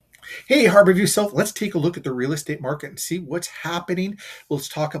Hey, Harbour View South, let's take a look at the real estate market and see what's happening. Let's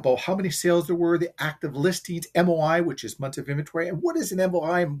talk about how many sales there were, the active listings, MOI, which is months of inventory, and what is an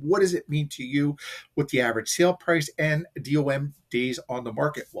MOI and what does it mean to you with the average sale price and DOM days on the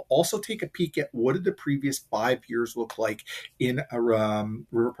market. We'll also take a peek at what did the previous 5 years look like in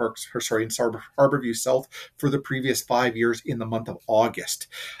River Parks, or sorry, in Harbour View South for the previous 5 years in the month of August.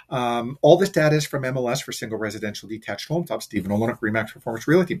 All this data is from MLS for single residential detached homes. I'm Stephen Olenek, Remax Performance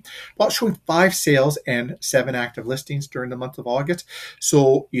Realty. About showing 5 sales and 7 active listings during the month of August.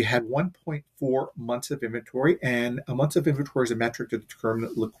 So you had 1.4 months of inventory, and a month of inventory is a metric to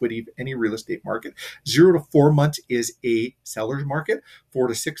determine liquidity of any real estate market. 0 to 4 months is a seller's market. 4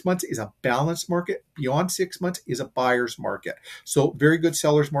 to 6 months is a balanced market. Beyond 6 months is a buyer's market. So very good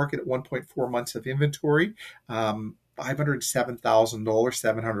seller's market at 1.4 months of inventory.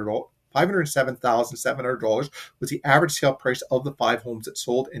 $507,700. $507,700 was the average sale price of the 5 homes that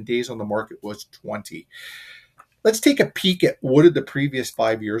sold, and days on the market was 20. Let's take a peek at what did the previous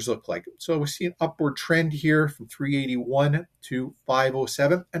 5 years look like. So we see an upward trend here from 381 to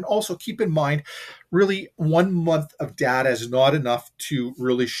 507. And also keep in mind, really 1 month of data is not enough to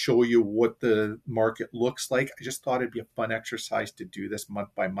really show you what the market looks like. I just thought it'd be a fun exercise to do this month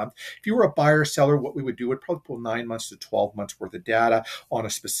by month. If you were a buyer or seller, what we would do would probably pull 9 months to 12 months worth of data on a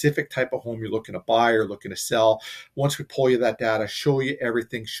specific type of home you're looking to buy or looking to sell. Once we pull you that data, show you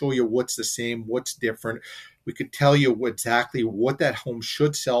everything, show you what's the same, what's different. We could tell you exactly what that home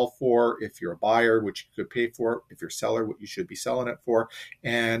should sell for if you're a buyer, which you could pay for, if you're a seller, what you should be selling it for,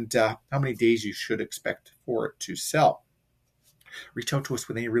 and how many days you should expect for it to sell. Reach out to us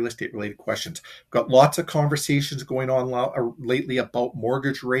with any real estate related questions. Got lots of conversations going on lately about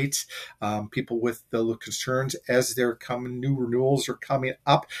mortgage rates. People with the concerns as they're coming, new renewals are coming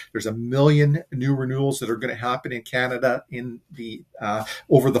up. There's 1 million new renewals that are going to happen in Canada in the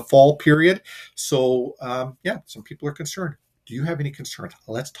over the fall period. So some people are concerned. Do you have any concerns?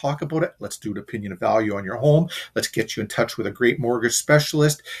 Let's talk about it. Let's do an opinion of value on your home. Let's get you in touch with a great mortgage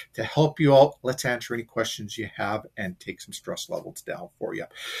specialist to help you out. Let's answer any questions you have and take some stress levels down for you.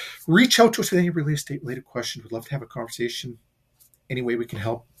 Reach out to us with any real estate related questions. We'd love to have a conversation. Any way we can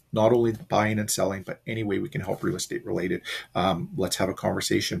help, not only buying and selling, but any way we can help real estate related. Let's have a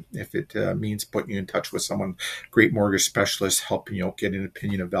conversation. If it means putting you in touch with someone, great mortgage specialist, helping you out, get an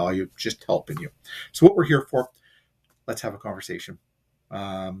opinion of value, just helping you. So what we're here for, let's have a conversation.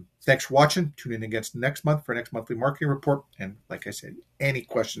 Thanks for watching. Tune in again next month for our next monthly marketing report. And like I said, any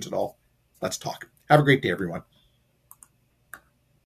questions at all, let's talk. Have a great day, everyone.